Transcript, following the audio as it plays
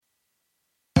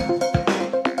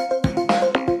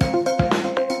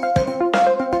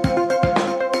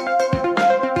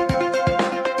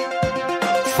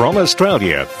From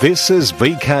Australia, this is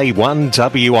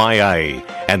VK1WIA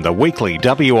and the weekly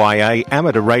WIA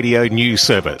amateur radio news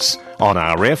service on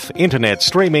RF, internet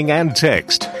streaming and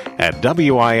text at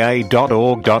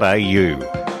wia.org.au.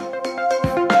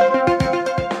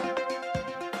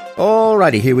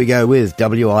 Alrighty, here we go with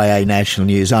WIA National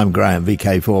News. I'm Graham,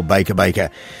 VK4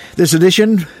 Baker. This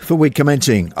edition for week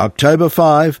commencing October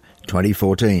 5,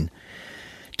 2014.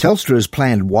 Telstra's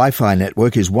planned Wi-Fi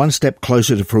network is one step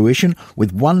closer to fruition,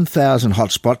 with 1,000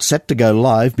 hotspots set to go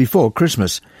live before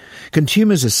Christmas.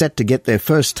 Consumers are set to get their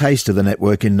first taste of the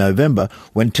network in November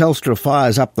when Telstra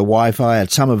fires up the Wi-Fi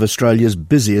at some of Australia's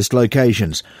busiest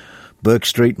locations: Bourke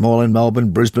Street Mall in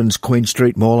Melbourne, Brisbane's Queen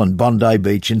Street Mall and Bondi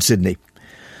Beach in Sydney.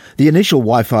 The initial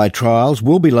Wi-Fi trials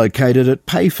will be located at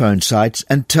payphone sites,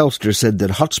 and Telstra said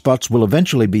that hotspots will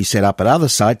eventually be set up at other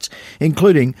sites,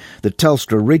 including the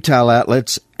Telstra retail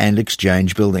outlets and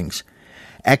exchange buildings.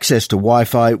 Access to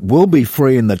Wi-Fi will be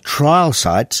free in the trial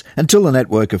sites until the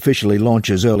network officially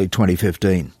launches early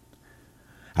 2015.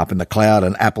 Up in the cloud,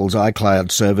 an Apple's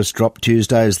iCloud service dropped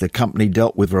Tuesday as the company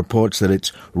dealt with reports that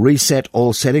its Reset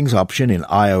All Settings option in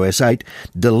iOS 8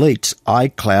 deletes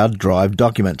iCloud Drive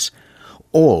documents.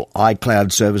 All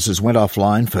iCloud services went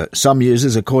offline for some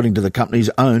users, according to the company's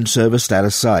own service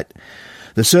status site.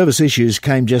 The service issues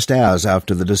came just hours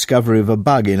after the discovery of a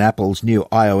bug in Apple's new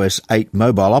iOS 8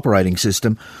 mobile operating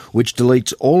system, which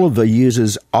deletes all of the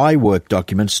user's iWork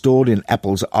documents stored in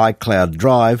Apple's iCloud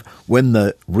Drive when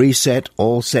the Reset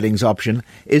All Settings option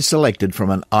is selected from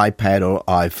an iPad or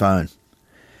iPhone.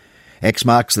 X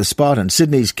marks the spot, and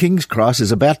Sydney's King's Cross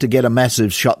is about to get a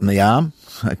massive shot in the arm.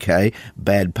 Okay,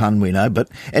 bad pun we know, but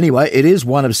anyway, it is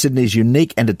one of Sydney's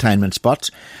unique entertainment spots,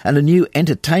 and a new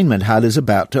entertainment hub is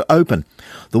about to open.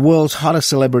 The world's hottest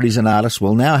celebrities and artists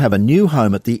will now have a new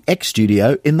home at the X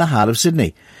Studio in the heart of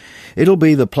Sydney. It'll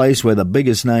be the place where the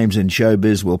biggest names in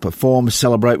showbiz will perform,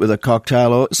 celebrate with a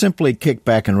cocktail, or simply kick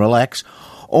back and relax,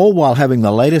 all while having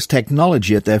the latest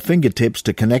technology at their fingertips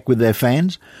to connect with their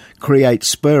fans, create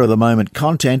spur-of-the-moment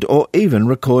content, or even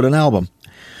record an album.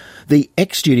 The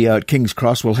X Studio at King's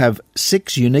Cross will have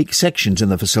 6 unique sections in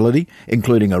the facility,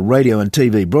 including a radio and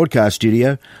TV broadcast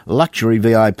studio, luxury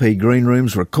VIP green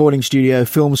rooms, recording studio,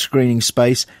 film screening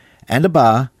space, and a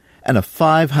bar, and a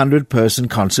 500-person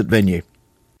concert venue.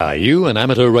 Are you an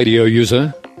amateur radio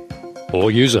user or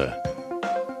user?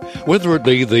 Whether it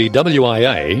be the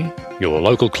WIA, your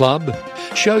local club,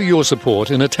 show your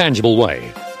support in a tangible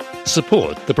way.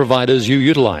 Support the providers you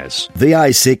utilise.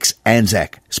 VI6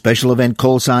 ANZAC, special event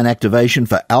call sign activation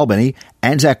for Albany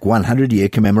ANZAC 100-year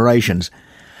commemorations.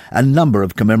 A number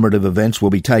of commemorative events will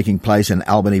be taking place in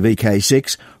Albany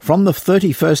VK6 from the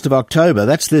 31st of October,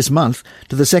 that's this month,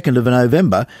 to the 2nd of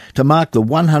November, to mark the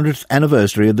 100th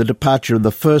anniversary of the departure of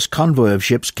the first convoy of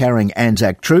ships carrying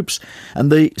ANZAC troops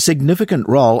and the significant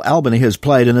role Albany has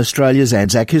played in Australia's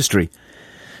ANZAC history.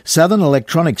 Southern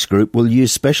Electronics Group will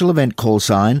use special event call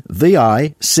sign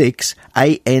VI6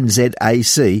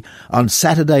 ANZAC on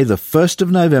Saturday the 1st of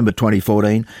November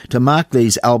 2014 to mark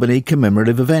these Albany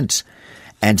commemorative events.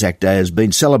 Anzac Day has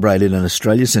been celebrated in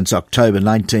Australia since October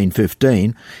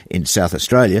 1915 in South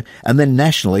Australia, and then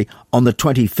nationally on the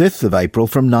 25th of April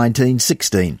from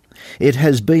 1916. It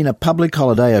has been a public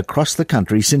holiday across the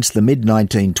country since the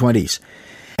mid-1920s.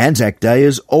 Anzac Day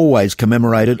is always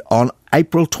commemorated on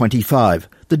April 25.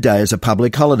 The day is a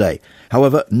public holiday.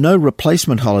 However, no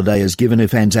replacement holiday is given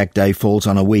if Anzac Day falls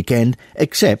on a weekend,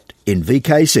 except in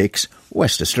VK6,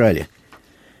 West Australia.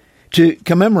 To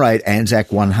commemorate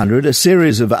Anzac 100, a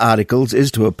series of articles is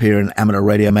to appear in Amateur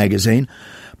Radio magazine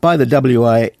by the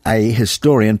WIA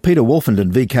historian Peter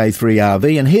Wolfenden,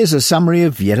 VK3RV, and here's a summary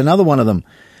of yet another one of them.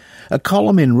 A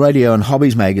column in Radio and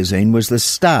Hobbies magazine was the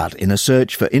start in a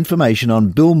search for information on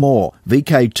Bill Moore,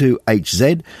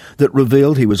 VK2HZ, that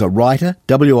revealed he was a writer,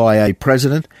 WIA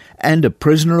president, and a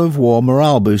prisoner of war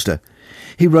morale booster.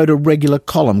 He wrote a regular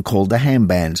column called The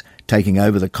Hambands. Taking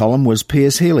over the column was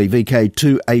Piers Healy,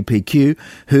 VK2APQ,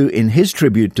 who, in his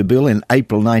tribute to Bill in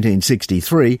April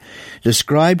 1963,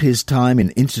 described his time in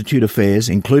Institute affairs,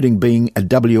 including being a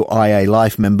WIA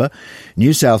Life member,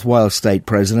 New South Wales State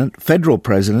President, Federal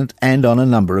President, and on a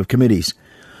number of committees.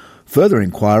 Further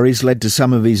inquiries led to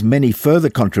some of his many further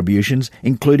contributions,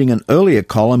 including an earlier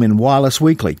column in Wireless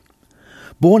Weekly.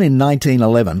 Born in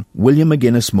 1911, William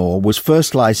McGuinness Moore was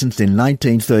first licensed in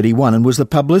 1931 and was the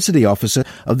publicity officer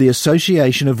of the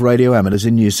Association of Radio Amateurs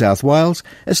in New South Wales,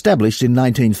 established in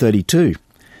 1932.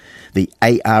 The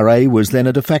ARA was then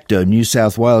a de facto New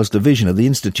South Wales division of the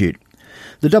Institute.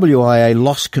 The WIA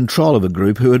lost control of a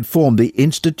group who had formed the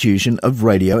Institution of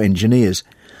Radio Engineers.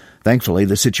 Thankfully,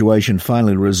 the situation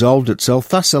finally resolved itself,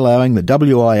 thus allowing the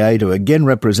WIA to again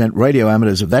represent radio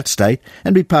amateurs of that state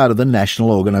and be part of the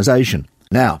national organisation.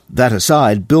 Now, that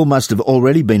aside, Bill must have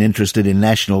already been interested in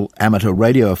national amateur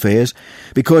radio affairs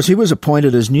because he was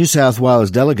appointed as New South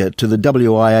Wales delegate to the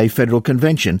WIA Federal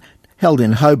Convention held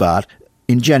in Hobart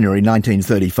in January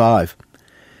 1935.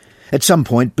 At some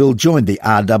point, Bill joined the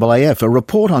RAAF. A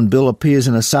report on Bill appears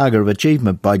in a saga of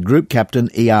achievement by Group Captain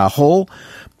E.R. Hall,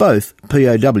 both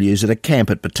POWs at a camp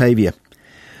at Batavia.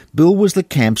 Bill was the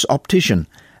camp's optician,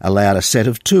 allowed a set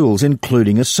of tools,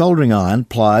 including a soldering iron,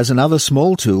 pliers and other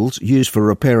small tools used for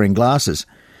repairing glasses.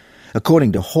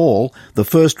 According to Hall, the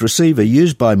first receiver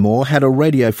used by Moore had a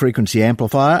radio frequency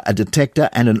amplifier, a detector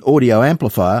and an audio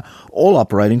amplifier, all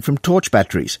operating from torch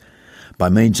batteries. By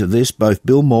means of this, both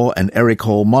Bill Moore and Eric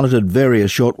Hall monitored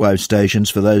various shortwave stations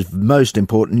for those most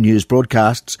important news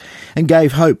broadcasts and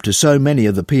gave hope to so many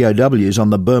of the POWs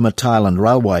on the Burma-Thailand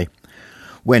Railway.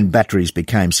 When batteries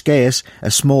became scarce,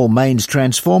 a small mains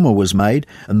transformer was made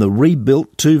and the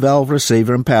rebuilt 2-valve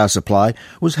receiver and power supply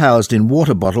was housed in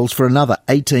water bottles for another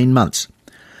 18 months.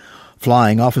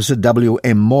 Flying Officer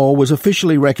W.M. Moore was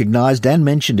officially recognised and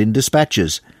mentioned in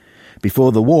dispatches.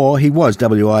 Before the war, he was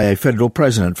WIA Federal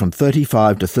President from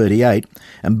 35 to 38,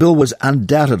 and Bill was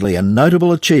undoubtedly a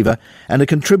notable achiever and a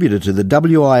contributor to the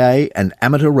WIA and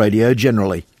amateur radio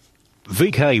generally.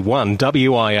 VK1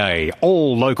 WIA,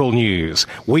 all local news.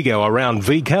 We go around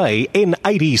VK in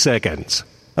 80 seconds.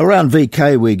 Around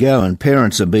VK we go, and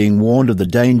parents are being warned of the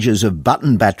dangers of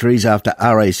button batteries after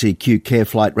RACQ Care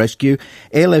Flight Rescue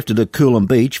airlifted a Coolum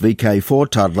Beach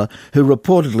VK4 toddler who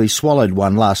reportedly swallowed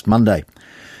one last Monday.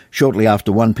 Shortly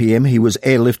after 1 p.m, he was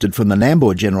airlifted from the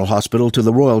Nambour General Hospital to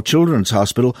the Royal Children's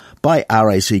Hospital by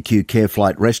RACQ Care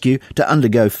Flight Rescue to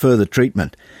undergo further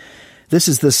treatment. This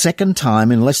is the second time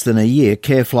in less than a year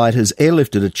Care Flight has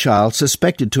airlifted a child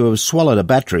suspected to have swallowed a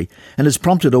battery and has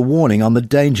prompted a warning on the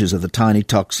dangers of the tiny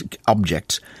toxic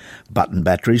objects. Button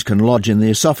batteries can lodge in the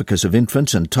esophagus of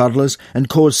infants and toddlers and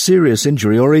cause serious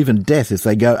injury or even death if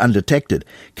they go undetected,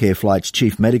 Care Flight's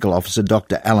Chief Medical Officer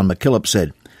Dr. Alan McKillop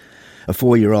said. A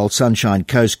 4-year-old Sunshine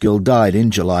Coast girl died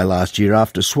in July last year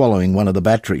after swallowing one of the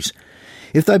batteries.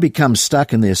 If they become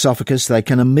stuck in the esophagus, they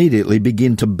can immediately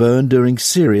begin to burn, doing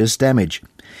serious damage.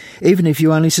 Even if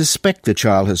you only suspect the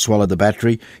child has swallowed the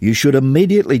battery, you should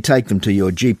immediately take them to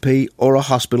your GP or a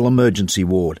hospital emergency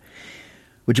ward.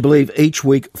 Would you believe each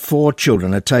week 4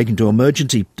 children are taken to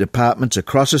emergency departments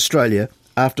across Australia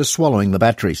after swallowing the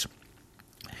batteries?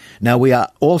 Now, we are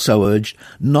also urged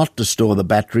not to store the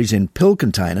batteries in pill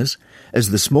containers, as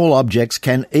the small objects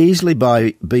can easily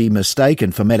be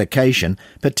mistaken for medication,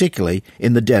 particularly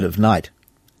in the dead of night.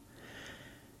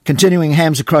 Continuing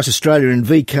hams across Australia in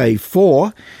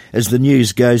VK4, as the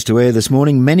news goes to air this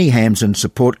morning, many hams and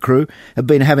support crew have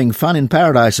been having fun in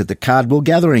paradise at the Cardwell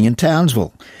Gathering in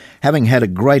Townsville. Having had a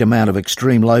great amount of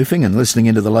extreme loafing and listening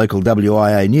into the local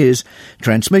WIA news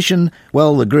transmission,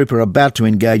 well, the group are about to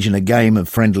engage in a game of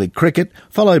friendly cricket,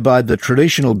 followed by the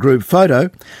traditional group photo,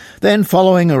 then,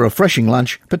 following a refreshing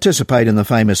lunch, participate in the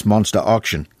famous monster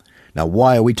auction. Now,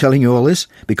 why are we telling you all this?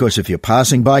 Because if you're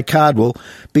passing by Cardwell,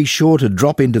 be sure to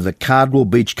drop into the Cardwell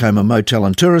Beachcomber Motel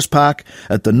and Tourist Park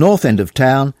at the north end of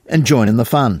town and join in the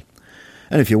fun.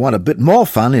 And if you want a bit more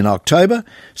fun in October,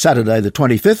 Saturday the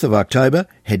 25th of October,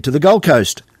 head to the Gold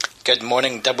Coast. Good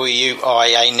morning,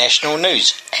 WIA National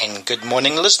News, and good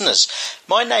morning, listeners.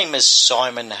 My name is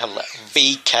Simon Hill,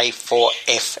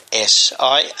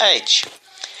 VK4FSIH.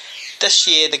 This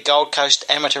year, the Gold Coast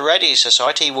Amateur Radio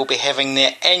Society will be having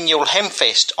their annual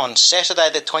Hamfest on Saturday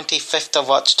the 25th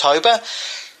of October.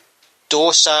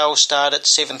 Door sales start at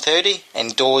 7:30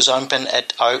 and doors open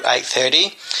at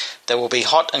 08:30. There will be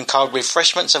hot and cold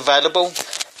refreshments available,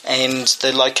 and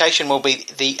the location will be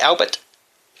the Albert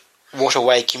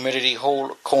Waterway Community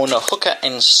Hall, corner Hooker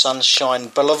and Sunshine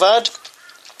Boulevard.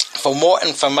 For more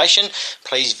information,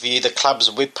 please view the club's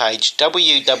webpage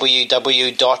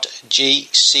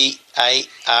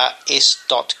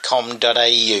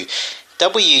www.gcars.com.au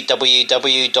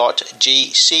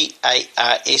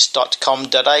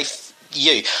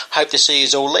www.gcars.com.au. Hope to see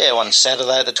you all there on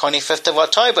Saturday the 25th of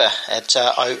October at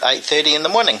 08:30 in the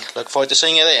morning. Look forward to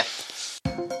seeing you there.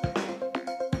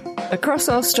 Across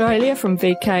Australia from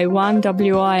VK1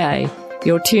 WIA,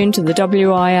 you're tuned to the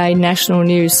WIA National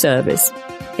News Service.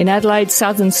 In Adelaide's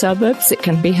southern suburbs, it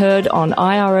can be heard on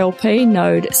IRLP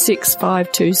node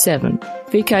 6527,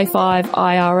 VK5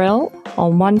 IRL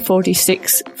on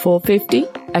 146 450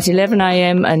 at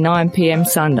 11am and 9pm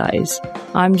Sundays.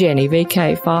 I'm Jenny,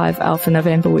 VK5 Alpha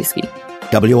November Whiskey.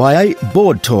 WIA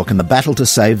Board Talk and the battle to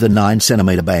save the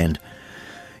 9cm band.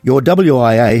 Your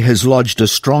WIA has lodged a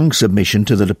strong submission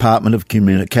to the Department of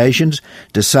Communications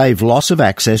to save loss of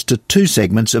access to two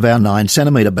segments of our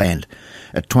 9cm band,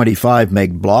 a 25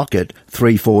 meg block at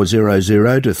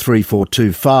 3400 to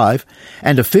 3425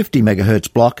 and a 50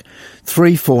 MHz block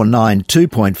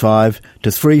 3492.5 to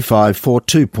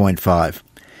 3542.5.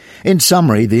 In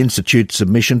summary, the Institute's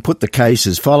submission put the case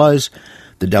as follows.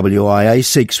 The WIA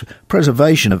seeks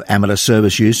preservation of amateur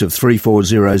service use of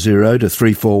 3400 to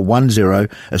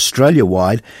 3410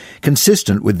 Australia-wide,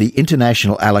 consistent with the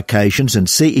international allocations and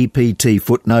CEPT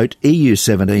footnote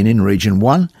EU17 in Region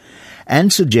 1,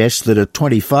 and suggests that a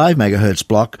 25 MHz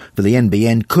block for the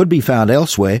NBN could be found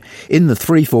elsewhere in the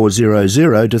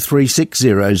 3400 to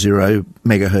 3600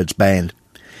 MHz band.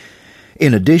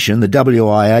 In addition, the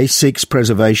WIA seeks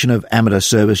preservation of amateur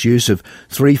service use of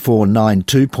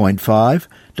 3492.5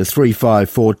 to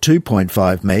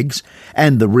 3542.5 megs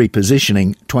and the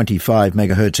repositioning 25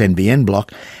 MHz NBN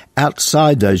block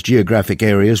outside those geographic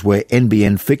areas where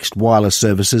NBN fixed wireless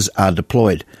services are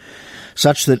deployed,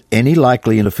 such that any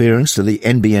likely interference to the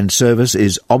NBN service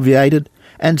is obviated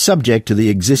and subject to the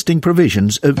existing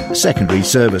provisions of secondary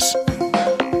service.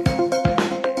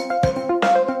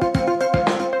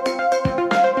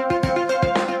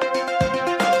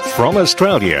 From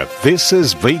Australia, this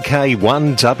is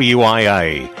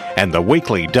VK1WIA and the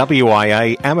weekly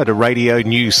WIA amateur radio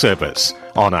news service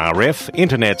on RF,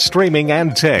 internet streaming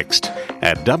and text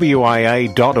at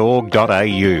wia.org.au.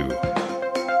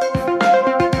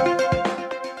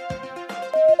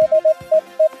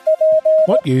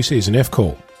 What use is an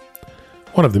FCall?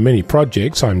 One of the many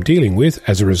projects I'm dealing with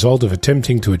as a result of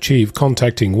attempting to achieve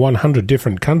contacting 100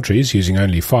 different countries using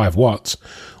only 5 watts,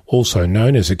 also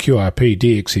known as a QRP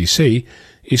DXEC,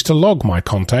 is to log my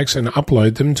contacts and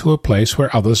upload them to a place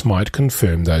where others might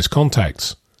confirm those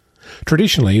contacts.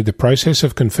 Traditionally, the process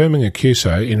of confirming a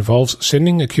QSO involves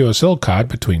sending a QSL card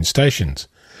between stations.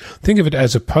 Think of it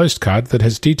as a postcard that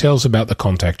has details about the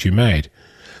contact you made.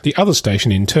 The other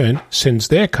station, in turn, sends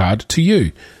their card to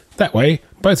you. That way,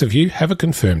 both of you have a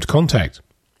confirmed contact.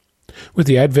 With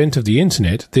the advent of the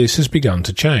Internet, this has begun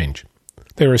to change.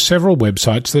 There are several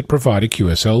websites that provide a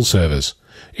QSL service,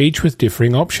 each with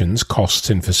differing options, costs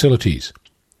and facilities.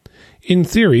 In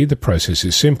theory, the process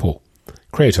is simple.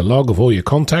 Create a log of all your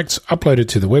contacts, upload it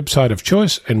to the website of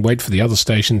choice and wait for the other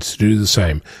stations to do the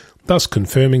same, thus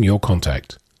confirming your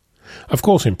contact. Of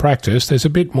course, in practice, there's a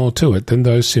bit more to it than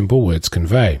those simple words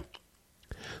convey.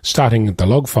 Starting at the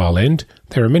log file end,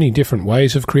 there are many different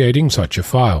ways of creating such a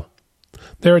file.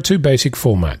 There are two basic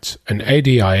formats, an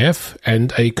ADIF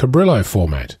and a Cabrillo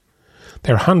format.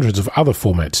 There are hundreds of other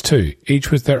formats too, each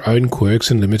with their own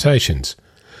quirks and limitations.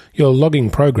 Your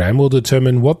logging program will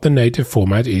determine what the native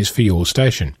format is for your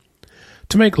station.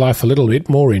 To make life a little bit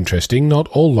more interesting, not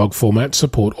all log formats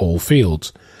support all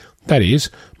fields. That is,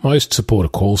 most support a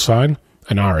call sign,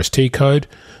 an RST code,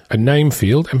 a name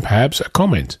field and perhaps a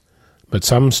comment. But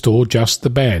some store just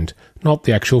the band, not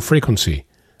the actual frequency.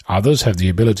 Others have the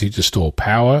ability to store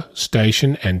power,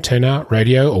 station, antenna,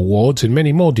 radio, awards, and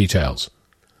many more details.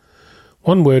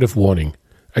 One word of warning.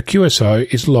 A QSO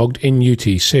is logged in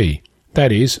UTC,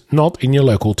 that is, not in your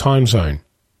local time zone.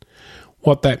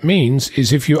 What that means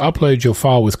is if you upload your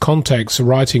file with contacts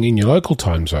writing in your local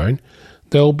time zone,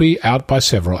 they'll be out by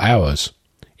several hours.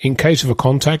 In case of a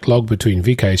contact logged between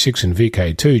VK6 and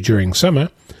VK2 during summer,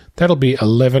 that'll be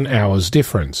 11 hours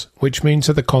difference, which means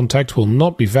that the contact will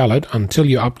not be valid until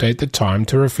you update the time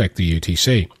to reflect the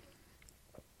UTC.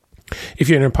 If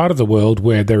you're in a part of the world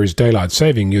where there is daylight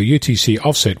saving, your UTC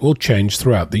offset will change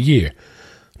throughout the year.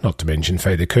 Not to mention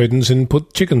fade the curtains and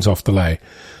put chickens off the lay.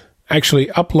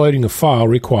 Actually, uploading a file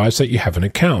requires that you have an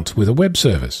account with a web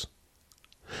service.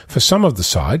 For some of the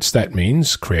sites, that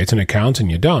means create an account and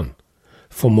you're done.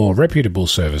 For more reputable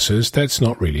services, that's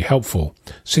not really helpful,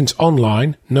 since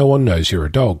online no one knows you're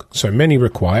a dog, so many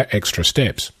require extra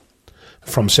steps.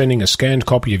 From sending a scanned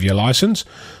copy of your license,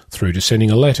 through to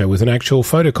sending a letter with an actual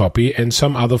photocopy and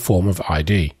some other form of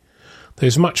ID.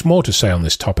 There's much more to say on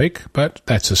this topic, but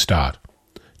that's a start.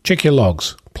 Check your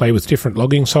logs, play with different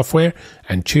logging software,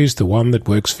 and choose the one that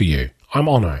works for you. I'm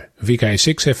Ono,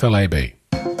 VK6FLAB.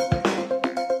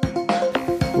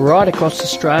 Right across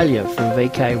Australia from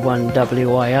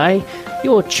VK1WIA,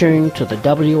 you're tuned to the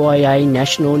WIA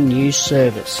National News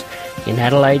Service. In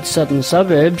Adelaide's southern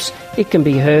suburbs, it can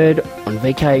be heard on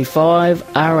VK5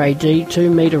 RAD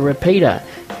 2-metre repeater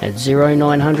at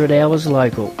 0900 hours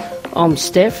local. I'm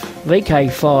Steph,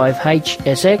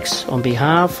 VK5HSX, on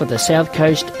behalf of the South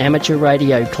Coast Amateur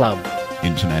Radio Club.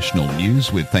 International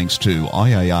news with thanks to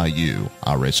IARU,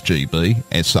 RSGB,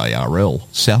 SARL,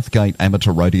 Southgate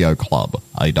Amateur Radio Club,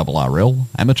 ARRL,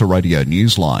 Amateur Radio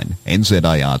Newsline,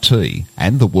 NZART,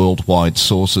 and the worldwide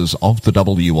sources of the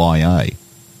WIA.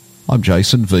 I'm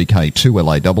Jason,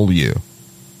 VK2LAW.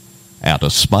 Outer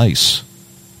space.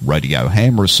 Radio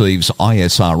Ham receives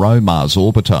ISRO Mars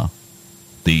Orbiter.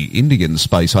 The Indian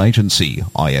Space Agency,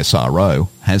 ISRO,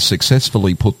 has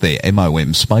successfully put their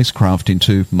MOM spacecraft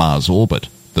into Mars orbit,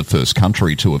 the first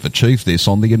country to have achieved this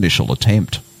on the initial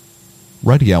attempt.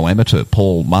 Radio amateur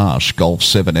Paul Marsh, Golf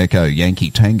 7 Echo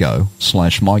Yankee Tango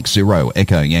 / Mike 0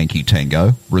 Echo Yankee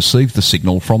Tango, received the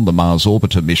signal from the Mars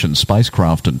Orbiter mission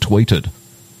spacecraft and tweeted,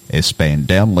 S-band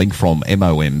downlink from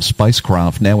MOM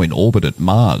spacecraft now in orbit at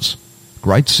Mars.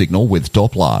 Great signal with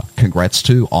Doppler. Congrats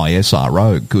to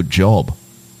ISRO. Good job.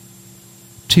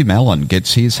 Tim Allen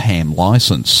gets his ham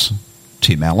licence.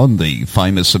 Tim Allen, the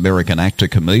famous American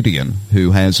actor-comedian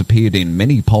who has appeared in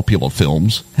many popular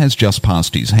films, has just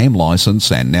passed his ham licence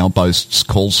and now boasts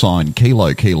call sign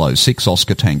Kilo Kilo 6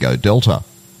 Oscar Tango Delta.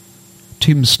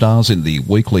 Tim stars in the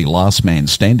weekly Last Man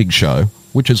Standing show,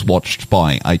 which is watched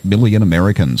by 8 million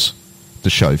Americans. The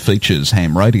show features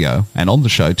ham radio, and on the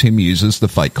show Tim uses the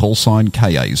fake call sign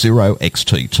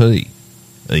KA0XTT.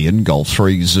 Ian, Golf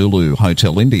 3 Zulu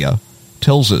Hotel India,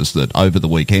 tells us that over the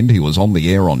weekend he was on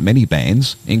the air on many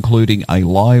bands, including a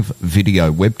live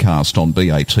video webcast on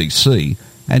BATC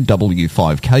and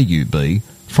W5KUB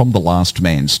from the Last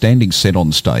Man Standing set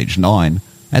on Stage 9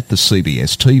 at the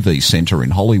CBS TV Centre in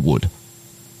Hollywood.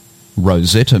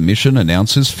 Rosetta mission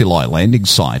announces Philae landing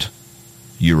site.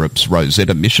 Europe's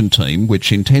Rosetta mission team,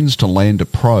 which intends to land a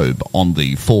probe on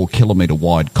the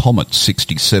 4-kilometre-wide Comet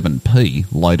 67P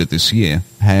later this year,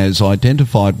 has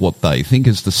identified what they think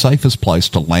is the safest place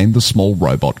to land the small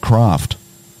robot craft.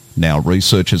 Now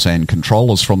researchers and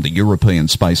controllers from the European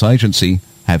Space Agency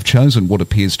have chosen what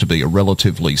appears to be a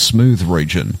relatively smooth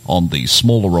region on the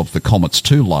smaller of the Comet's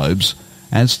two lobes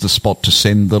as the spot to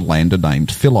send the lander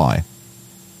named Philae.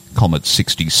 Comet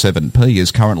 67P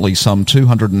is currently some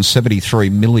 273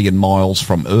 million miles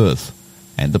from Earth,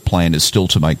 and the plan is still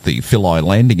to make the Philae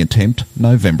landing attempt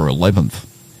November 11th.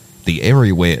 The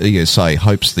area where ESA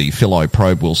hopes the Philae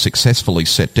probe will successfully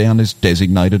set down is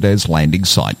designated as Landing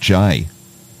Site J.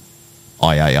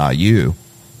 IARU.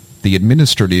 The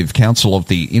Administrative Council of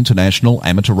the International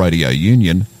Amateur Radio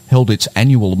Union held its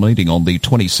annual meeting on the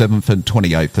 27th and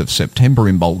 28th of September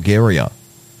in Bulgaria.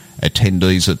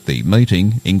 Attendees at the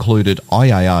meeting included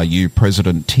IARU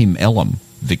President Tim Elam,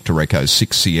 Victor Echo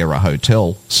 6 Sierra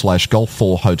Hotel / Golf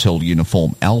 4 Hotel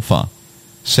Uniform Alpha,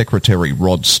 Secretary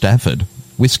Rod Stafford,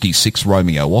 Whiskey 6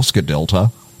 Romeo Oscar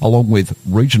Delta, along with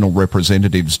regional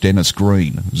representatives Dennis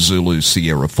Green, Zulu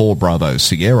Sierra 4 Bravo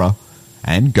Sierra,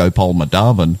 and Gopal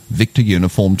Madhavan, Victor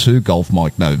Uniform 2 Golf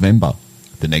Mike November.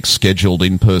 The next scheduled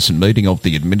in-person meeting of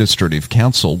the Administrative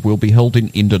Council will be held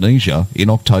in Indonesia in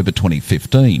October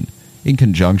 2015, in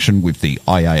conjunction with the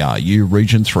IARU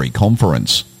Region 3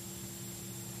 Conference.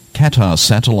 Qatar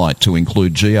satellite to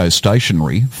include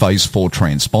geostationary Phase 4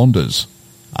 transponders.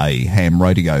 A ham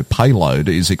radio payload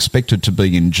is expected to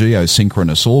be in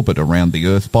geosynchronous orbit around the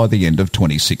Earth by the end of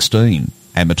 2016.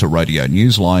 Amateur Radio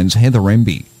Newsline's Heather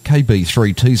Emby,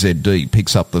 KB3TZD,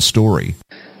 picks up the story.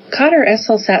 Qatar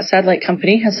SLSat Satellite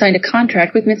Company has signed a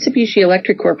contract with Mitsubishi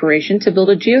Electric Corporation to build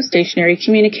a geostationary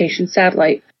communication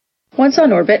satellite. Once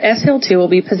on orbit, SHIL-2 will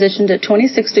be positioned at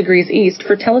 26 degrees east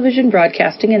for television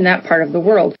broadcasting in that part of the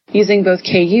world, using both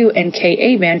KU and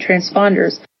KA band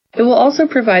transponders. It will also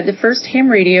provide the first ham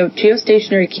radio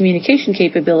geostationary communication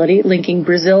capability linking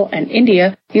Brazil and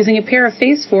India using a pair of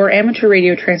Phase 4 amateur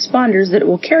radio transponders that it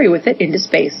will carry with it into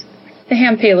space. The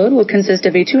ham payload will consist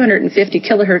of a 250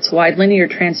 kHz wide linear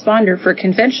transponder for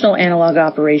conventional analog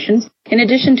operations, in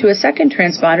addition to a second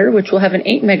transponder which will have an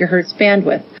 8 MHz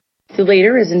bandwidth. The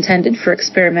later is intended for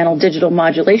experimental digital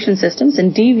modulation systems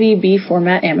and DVB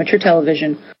format amateur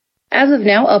television. As of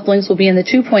now, uplinks will be in the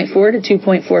 2.4 to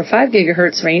 2.45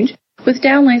 GHz range, with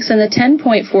downlinks in the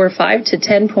 10.45 to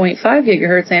 10.5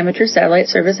 GHz amateur satellite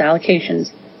service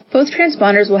allocations. Both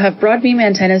transponders will have broadbeam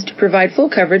antennas to provide full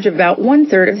coverage of about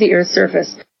 1/3 of the Earth's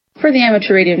surface. For the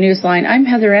Amateur Radio Newsline, I'm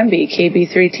Heather Emby,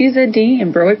 KB3TZD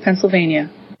in Berwick, Pennsylvania.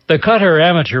 The Qatar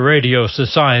Amateur Radio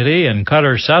Society and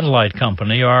Qatar Satellite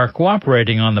Company are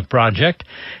cooperating on the project.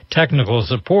 Technical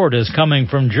support is coming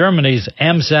from Germany's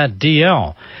AMSAT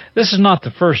DL. This is not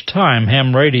the first time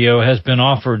ham radio has been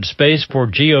offered space for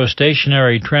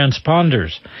geostationary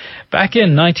transponders. Back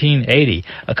in 1980,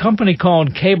 a company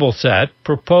called CableSat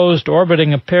proposed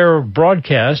orbiting a pair of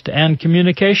broadcast and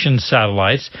communications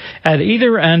satellites at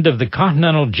either end of the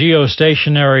continental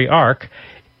geostationary arc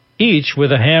each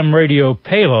with a ham radio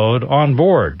payload on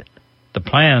board. The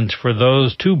plans for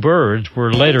those 2 birds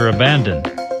were later abandoned.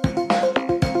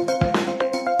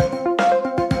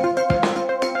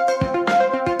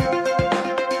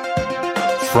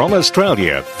 From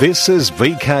Australia, this is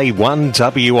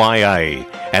VK1WIA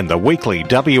and the weekly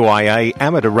WIA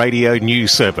amateur radio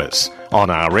news service on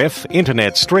RF,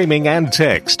 internet streaming and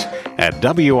text at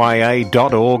wia.org.au.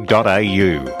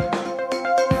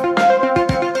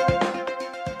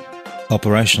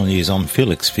 Operational news. I'm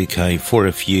Felix,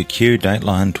 VK4FUQ,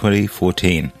 Dateline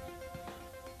 2014.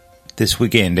 This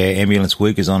weekend, Air Ambulance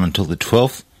Week is on until the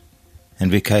 12th,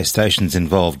 and VK stations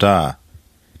involved are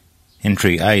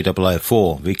Entry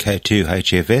A004 VK2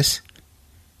 HFS,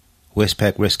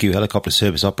 Westpac Rescue Helicopter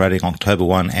Service operating October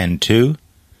 1 and 2,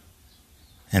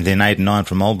 and then 8 and 9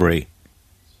 from Albury,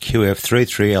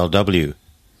 QF33LW,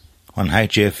 on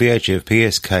HF VHF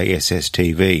PSK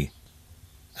SSTV,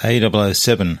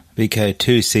 A007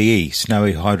 VK2CE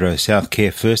Snowy Hydro South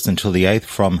Care 1st until the 8th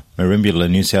from Merimbula,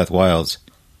 New South Wales,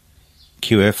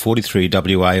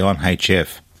 QF43WA on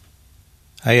HF,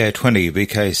 AA20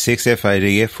 VK6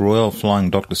 FADF Royal Flying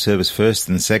Doctor Service 1st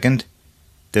and 2nd,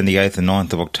 then the 8th and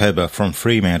 9th of October from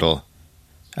Fremantle,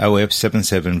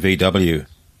 OF77VW,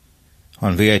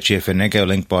 on VHF and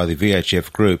Echolink by the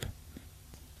VHF Group.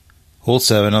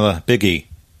 Also another biggie,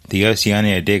 the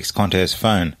Oceania Dex Contest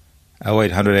phone,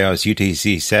 0800 hours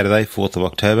UTC Saturday 4th of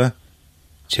October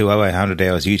to 0800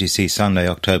 hours UTC Sunday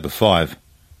October 5.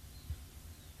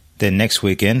 Then next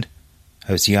weekend,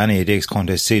 Oceania Dex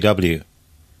Contest CW,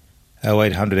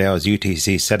 0800 hours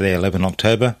UTC Saturday 11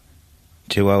 October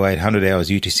to 0800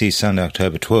 hours UTC Sunday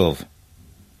October 12.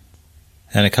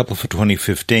 And a couple for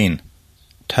 2015.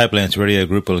 Tablelands Radio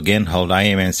Group will again hold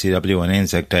AMNCW on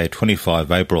Anzac Day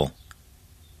 25 April.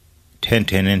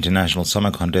 1010 International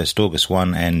Summer Contest August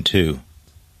 1 and 2.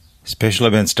 Special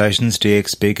event stations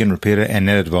DX, Beacon, Repeater and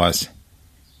Net Advice.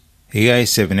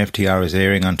 EA7 FTR is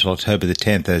airing until October the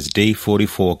 10th as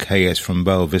D44KS from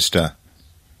Boa Vista,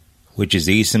 which is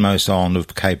the easternmost island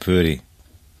of Cape Verde.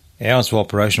 Hours of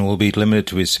operation will be limited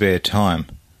to his spare time.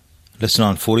 Listen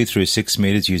on 40 through 6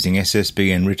 metres using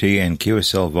SSB and RTTY and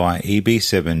QSL via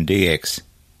EB7DX.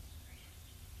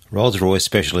 Rolls-Royce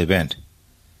special event.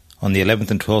 On the 11th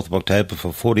and 12th of October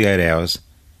for 48 hours,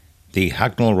 the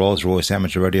Hucknall Rolls-Royce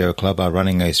Amateur Radio Club are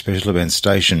running a special event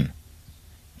station,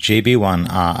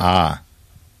 GB1RR,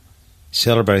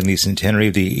 celebrating the centenary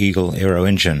of the Eagle Aero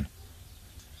engine.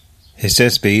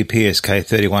 SSB PSK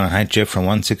 31 and HF from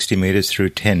 160 metres through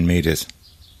 10 metres.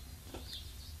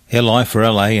 LI for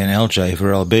LA and LJ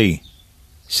for LB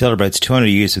celebrates 200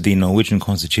 years of the Norwegian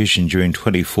Constitution during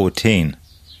 2014.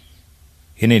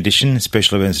 In addition,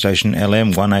 special event station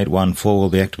LM1814 will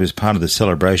be active as part of the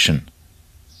celebration.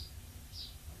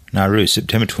 Nauru,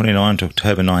 September 29 to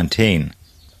October 19.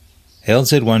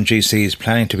 LZ1GC is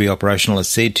planning to be operational at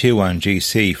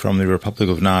C21GC from the Republic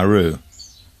of Nauru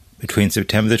between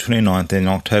September the 29th and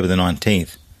October the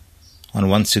 19th on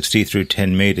 160 through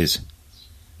 10 metres,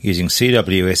 using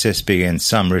CW, SSB and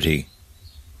some RTTY.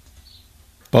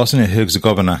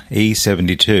 Bosnia-Herzegovina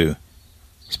E72.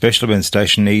 Special event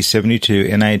station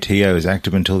E72 NATO is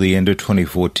active until the end of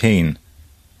 2014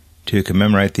 to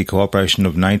commemorate the cooperation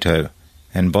of NATO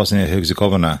and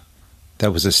Bosnia-Herzegovina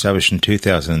that was established in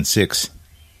 2006.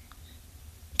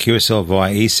 QSL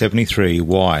via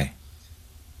E73Y.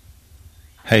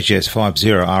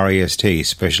 HS50 RAST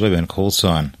Special Event Call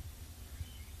Sign.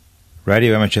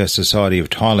 Radio Amateur Society of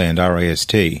Thailand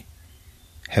RAST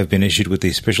have been issued with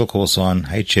the special call sign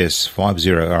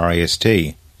HS50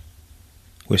 RAST,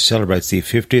 which celebrates the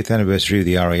 50th anniversary of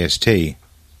the RAST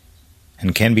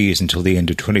and can be used until the end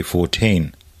of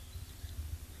 2014.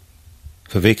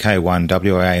 For VK1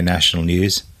 WIA National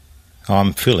News,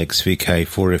 I'm Felix,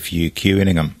 VK4FUQ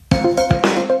Inningham.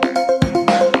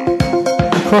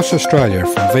 Across Australia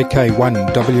from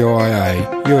VK1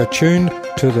 WIA, you are tuned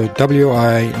to the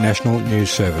WIA National News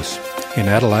Service. In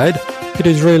Adelaide, it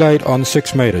is relayed on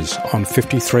 6 metres on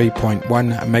 53.1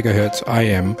 MHz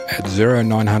AM at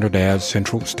 0900 hours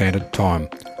Central Standard Time.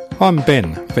 I'm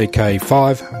Ben,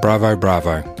 VK5 Bravo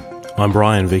Bravo. I'm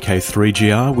Brian,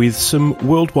 VK3GR, with some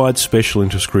worldwide special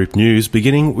interest group news,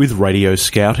 beginning with Radio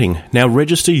Scouting. Now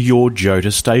register your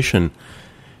JOTA station.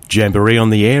 Jamboree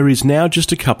on the Air is now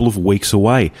just a couple of weeks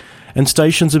away, and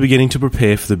stations are beginning to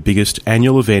prepare for the biggest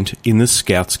annual event in the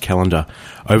Scouts calendar.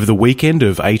 Over the weekend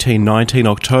of 18-19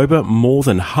 October, more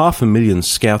than 500,000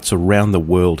 Scouts around the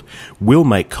world will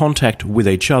make contact with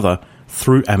each other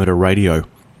through amateur radio.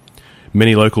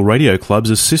 Many local radio clubs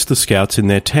assist the Scouts in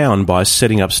their town by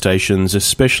setting up stations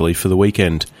especially for the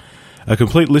weekend. A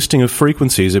complete listing of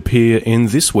frequencies appear in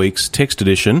this week's text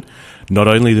edition, not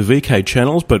only the VK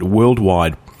channels but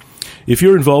worldwide. If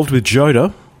you're involved with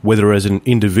JOTA, whether as an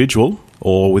individual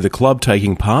or with a club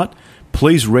taking part,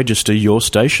 please register your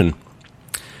station.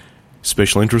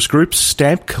 Special interest groups,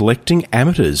 stamp collecting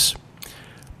amateurs.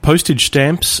 Postage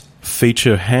stamps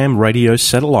feature ham radio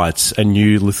satellites. A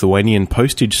new Lithuanian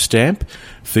postage stamp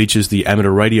features the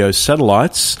amateur radio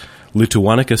satellites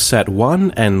Lituanica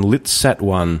Sat-1 and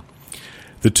LitSat-1.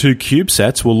 The two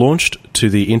CubeSats were launched to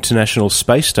the International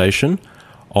Space Station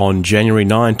on January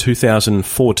 9,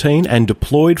 2014 and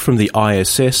deployed from the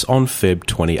ISS on Feb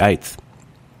 28th.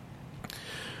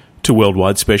 To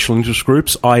worldwide special interest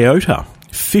groups, IOTA.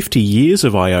 50 years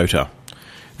of IOTA.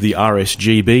 The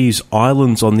RSGB's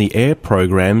Islands on the Air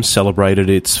program celebrated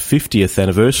its 50th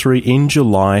anniversary in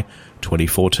July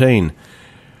 2014.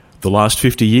 The last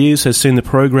 50 years has seen the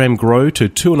program grow to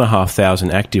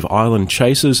 2,500 active island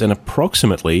chasers and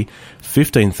approximately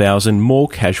 15,000 more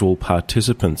casual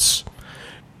participants.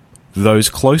 Those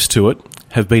close to it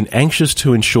have been anxious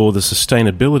to ensure the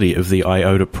sustainability of the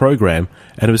IOTA program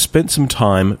and have spent some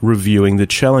time reviewing the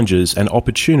challenges and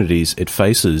opportunities it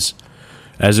faces.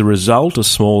 As a result, a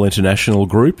small international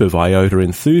group of IOTA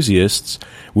enthusiasts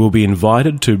will be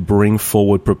invited to bring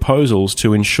forward proposals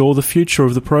to ensure the future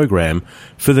of the program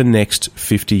for the next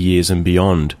 50 years and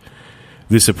beyond.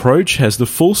 This approach has the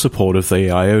full support of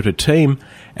the IOTA team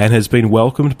and has been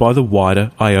welcomed by the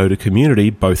wider IOTA community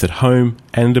both at home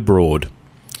and abroad.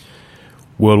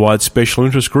 Worldwide special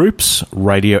interest groups,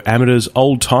 radio amateurs,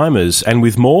 old-timers, and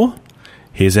with more,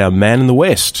 here's our man in the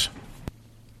West.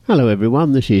 Hello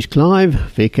everyone, this is Clive,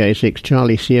 VK6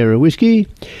 Charlie Sierra Whiskey,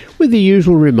 with the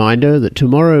usual reminder that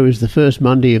tomorrow is the first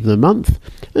Monday of the month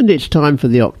and it's time for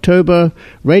the October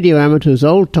Radio Amateurs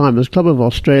Old Timers Club of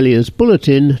Australia's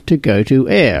bulletin to go to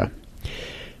air.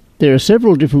 There are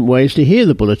several different ways to hear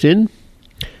the bulletin.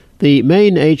 The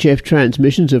main HF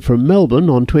transmissions are from Melbourne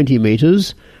on 20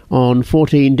 metres on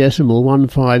 14.150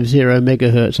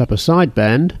 MHz upper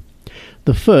sideband.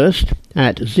 The first,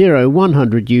 at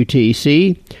 0100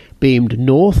 UTC, beamed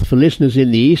north for listeners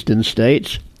in the eastern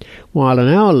states, while an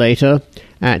hour later,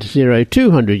 at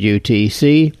 0200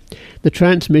 UTC, the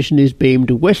transmission is beamed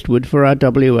westward for our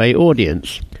WA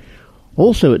audience.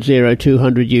 Also at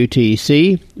 0200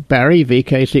 UTC, Barry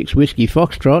VK6 Whiskey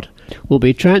Foxtrot will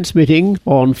be transmitting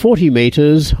on 40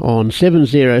 metres on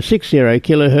 7060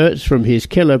 kHz from his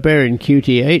Keller-Berrin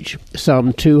QTH,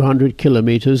 some 200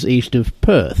 kilometres east of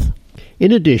Perth.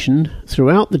 In addition,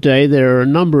 throughout the day there are a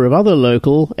number of other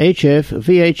local HF,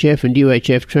 VHF and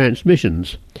UHF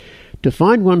transmissions. To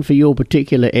find one for your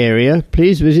particular area,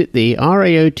 please visit the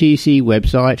RAOTC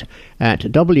website at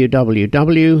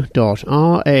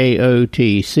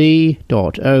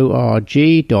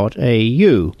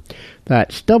www.raotc.org.au.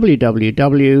 That's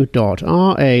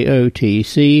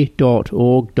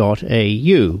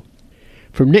www.raotc.org.au.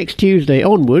 From next Tuesday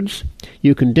onwards,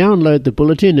 you can download the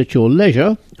bulletin at your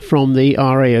leisure from the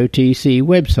RAOTC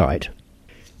website.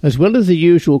 As well as the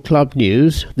usual club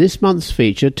news, this month's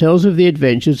feature tells of the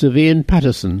adventures of Ian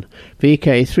Patterson,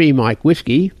 VK3 Mike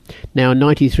Whiskey, now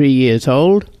 93 years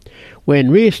old, when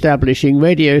re-establishing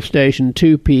radio station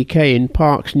 2PK in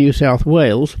Parkes, New South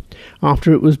Wales,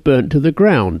 after it was burnt to the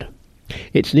ground.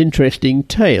 It's an interesting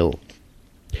tale.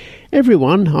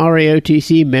 Everyone,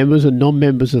 RAOTC members and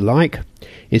non-members alike,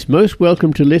 is most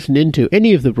welcome to listen in to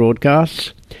any of the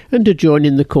broadcasts and to join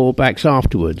in the callbacks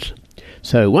afterwards.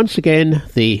 So once again,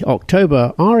 the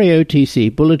October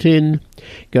RAOTC Bulletin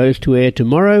goes to air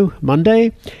tomorrow,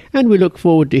 Monday, and we look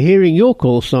forward to hearing your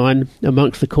call sign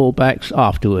amongst the callbacks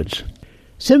afterwards.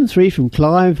 7-3 from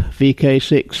Clive,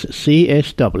 VK6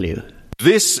 CSW.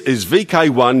 This is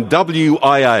VK1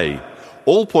 WIA.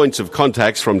 All points of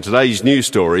contacts from today's news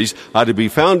stories are to be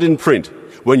found in print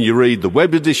when you read the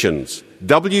web editions,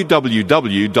 www.wia.org.au.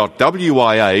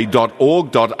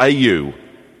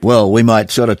 Well, we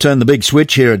might sort of turn the big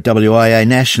switch here at WIA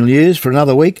National News for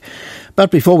another week.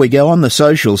 But before we go on the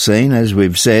social scene, as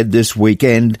we've said, this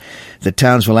weekend the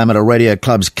Townsville Amateur Radio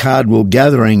Club's Cardwell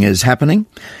Gathering is happening.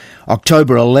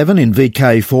 October 11 in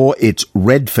VK4, it's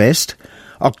Redfest.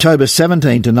 October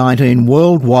 17 to 19,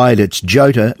 worldwide, it's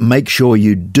JOTA. Make sure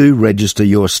you do register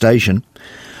your station.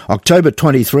 October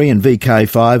 23 in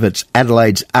VK5, it's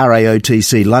Adelaide's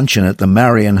RAOTC Luncheon at the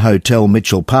Marion Hotel,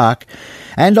 Mitchell Park.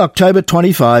 And October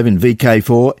 25 in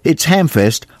VK4, it's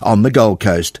Hamfest on the Gold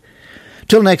Coast.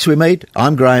 Till next we meet,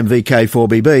 I'm Graham,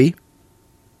 VK4BB.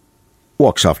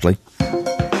 Walk softly.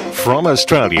 From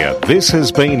Australia, this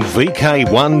has been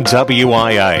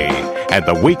VK1WIA and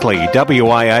the weekly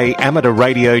WIA Amateur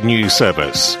Radio News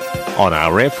Service. On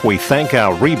RF, we thank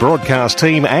our rebroadcast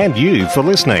team and you for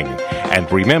listening.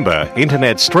 And remember,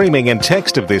 internet streaming and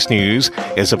text of this news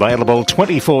is available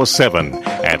 24/7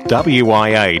 at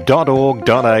wia.org.au.